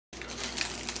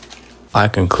I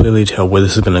can clearly tell where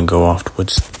this is gonna go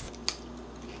afterwards.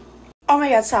 Oh my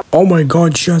god, stop. Oh my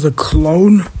god, she has a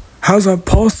clone? How's that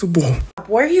possible?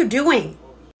 What are you doing?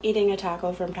 Eating a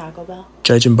taco from Taco Bell?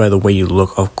 Judging by the way you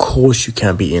look, of course you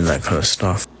can't be eating that kind of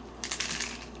stuff.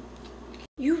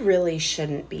 You really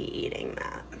shouldn't be eating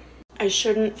that. I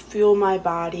shouldn't fuel my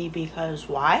body because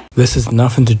why? This has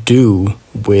nothing to do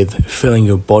with filling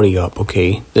your body up,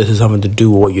 okay? This has something to do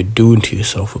with what you're doing to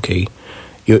yourself, okay?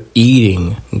 You're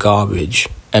eating garbage.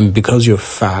 And because you're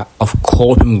fat, of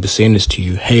course people will be saying this to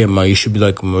you. Hey, Emma, you should be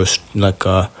letting go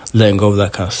of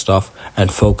that kind of stuff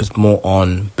and focus more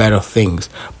on better things.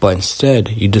 But instead,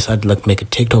 you decide to make a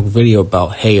TikTok video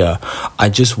about, hey, I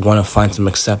just want to find some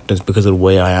acceptance because of the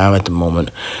way I am at the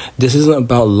moment. This isn't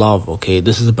about love, okay?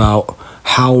 This is about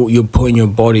how you're putting your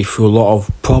body through a lot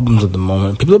of problems at the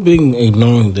moment. People are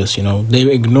ignoring this, you know? They're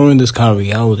ignoring this kind of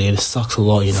reality, and it sucks a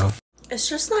lot, you know? It's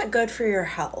just not good for your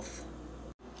health.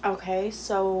 Okay,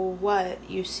 so what?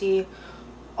 You see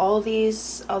all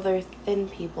these other thin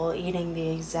people eating the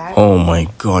exact... Oh my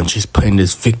god, she's playing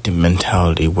this victim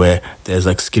mentality where there's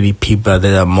skinny people out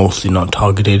there that are mostly not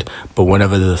targeted, but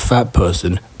whenever there's a fat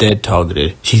person, they're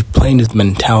targeted. She's playing this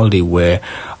mentality where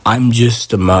I'm just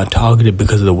targeted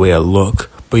because of the way I look.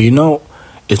 But you know,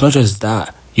 it's not just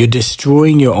that. You're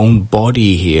destroying your own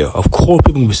body here. Of course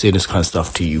people will be saying this kind of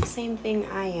stuff to you. Same thing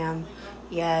I am,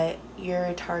 yet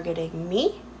you're targeting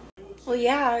me? Well,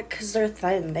 yeah, because they're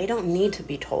thin. They don't need to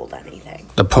be told anything.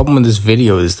 The problem with this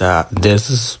video is that there's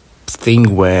this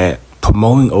thing where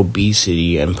promoting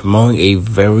obesity and promoting a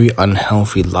very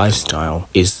unhealthy lifestyle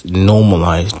is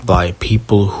normalized by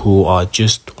people who are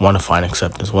just want to find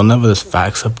acceptance. Whenever there's fat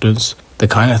acceptance, the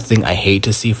kind of thing I hate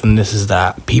to see from this is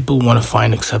that people want to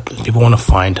find acceptance. People want to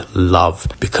find love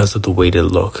because of the way they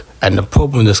look. And the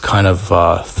problem with this kind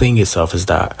of thing itself is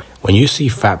that when you see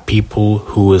fat people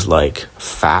who is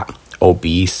fat,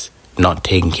 obese, not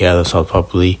taking care of themselves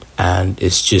properly, and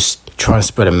it's just trying to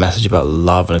spread a message about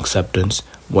love and acceptance,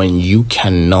 when you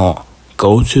cannot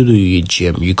go to the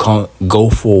gym, you can't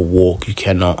go for a walk, you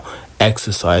cannot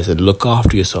exercise and look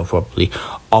after yourself properly,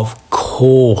 of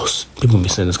course people will be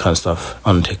saying this kind of stuff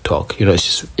on TikTok. You know,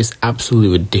 it's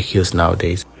absolutely ridiculous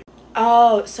nowadays.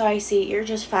 Oh, so I see. You're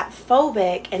just fat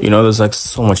phobic. And you know, there's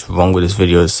so much wrong with this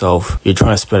video itself. You're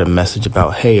trying to spread a message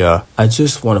about, hey, I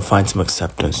just want to find some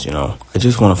acceptance, you know. I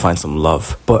just want to find some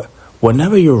love. But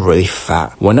whenever you're really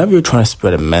fat, whenever you're trying to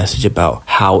spread a message about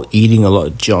how eating a lot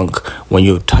of junk, when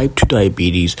you have type 2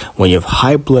 diabetes, when you have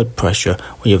high blood pressure,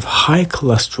 when you have high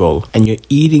cholesterol, and you're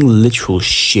eating literal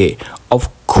shit, of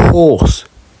course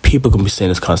people can be saying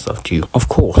this kind of stuff to you, of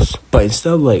course. But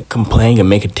instead of complaining and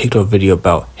make a TikTok video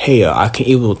about, hey, I can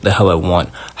eat what the hell I want,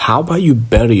 how about you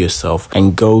better yourself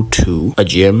and go to a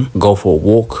gym, go for a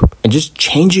walk, and just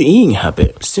change your eating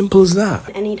habit? Simple as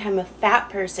that. Anytime a fat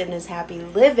person is happy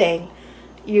living,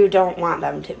 you don't want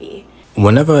them to be.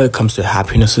 Whenever it comes to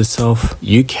happiness itself,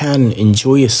 you can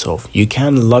enjoy yourself. You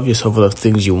can love yourself for the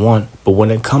things you want. But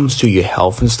when it comes to your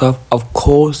health and stuff, of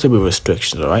course there'll be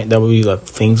restrictions, alright? There will be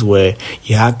things where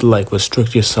you have to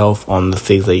restrict yourself on the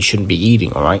things that you shouldn't be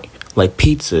eating, alright? Like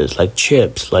pizzas, like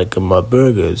chips,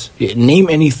 burgers. Name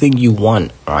anything you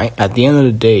want, alright? At the end of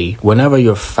the day, whenever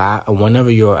you're fat and whenever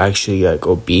you're actually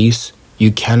obese,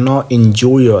 you cannot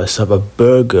enjoy yourself a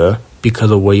burger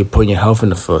because of where you're putting your health in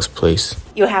the first place.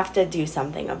 You have to do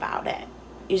something about it.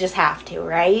 You just have to,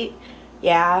 right?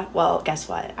 Yeah, well, guess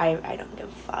what? I don't give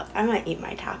a fuck. I'm gonna eat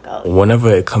my taco.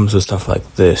 Whenever it comes to stuff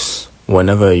like this,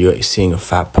 whenever you're seeing a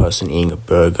fat person eating a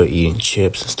burger, eating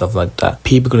chips and stuff like that,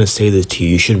 people are gonna say this to you.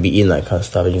 You shouldn't be eating that kind of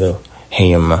stuff. And you go,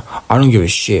 hey, I don't give a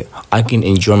shit. I can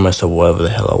enjoy myself whatever the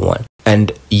hell I want.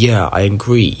 And yeah, I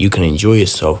agree, you can enjoy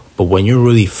yourself, but when you're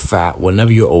really fat,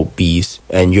 whenever you're obese,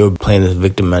 and you're playing this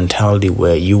victim mentality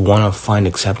where you want to find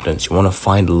acceptance, you want to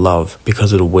find love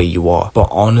because of the way you are. But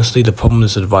honestly, the problem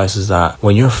with this advice is that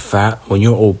when you're fat, when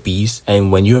you're obese,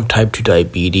 and when you have type 2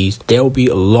 diabetes, there will be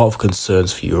a lot of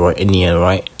concerns for you, right, in the end,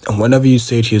 right? And whenever you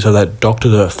say to yourself that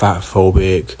doctors are fat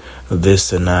phobic,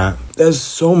 this and that, there's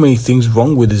so many things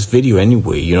wrong with this video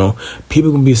anyway, you know.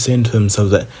 People can be saying to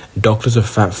themselves that doctors are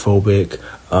fat phobic,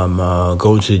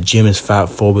 going to the gym is fat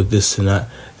phobic, this and that.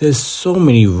 There's so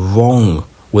many wrong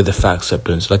with the fat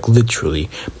acceptance, literally.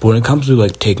 But when it comes to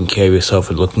taking care of yourself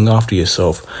and looking after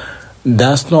yourself,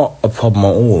 that's not a problem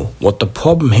at all. What the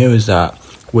problem here is that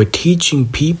we're teaching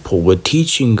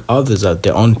others out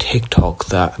there on TikTok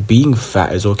that being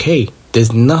fat is okay.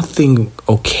 There's nothing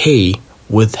okay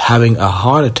with having a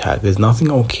heart attack. There's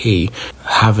nothing okay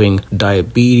having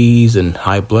diabetes and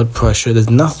high blood pressure. There's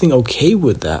nothing okay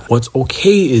with that. What's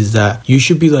okay is that you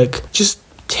should be just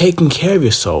taking care of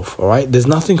yourself, alright? There's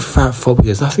nothing fat phobic,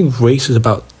 there's nothing racist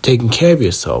about taking care of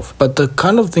yourself. But the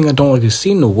kind of thing I don't like to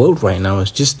see in the world right now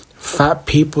is just fat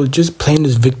people just playing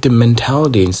this victim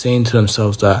mentality and saying to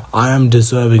themselves that I am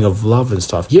deserving of love and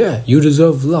stuff. Yeah, you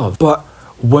deserve love, but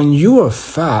when you are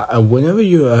fat and whenever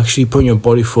you're actually putting your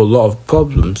body through a lot of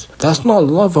problems, that's not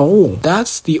love at all.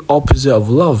 That's the opposite of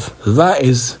love. That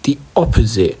is the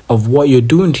opposite of what you're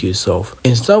doing to yourself.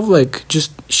 Instead of like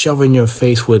just shoving your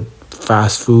face with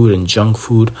fast food and junk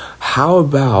food, how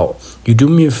about you do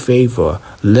me a favor,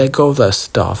 let go of that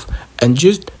stuff and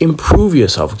just improve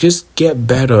yourself, just get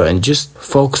better and just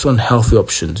focus on healthy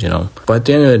options, you know. But at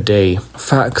the end of the day,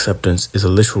 fat acceptance is a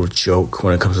literal joke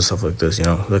when it comes to stuff like this, you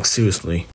know, like seriously.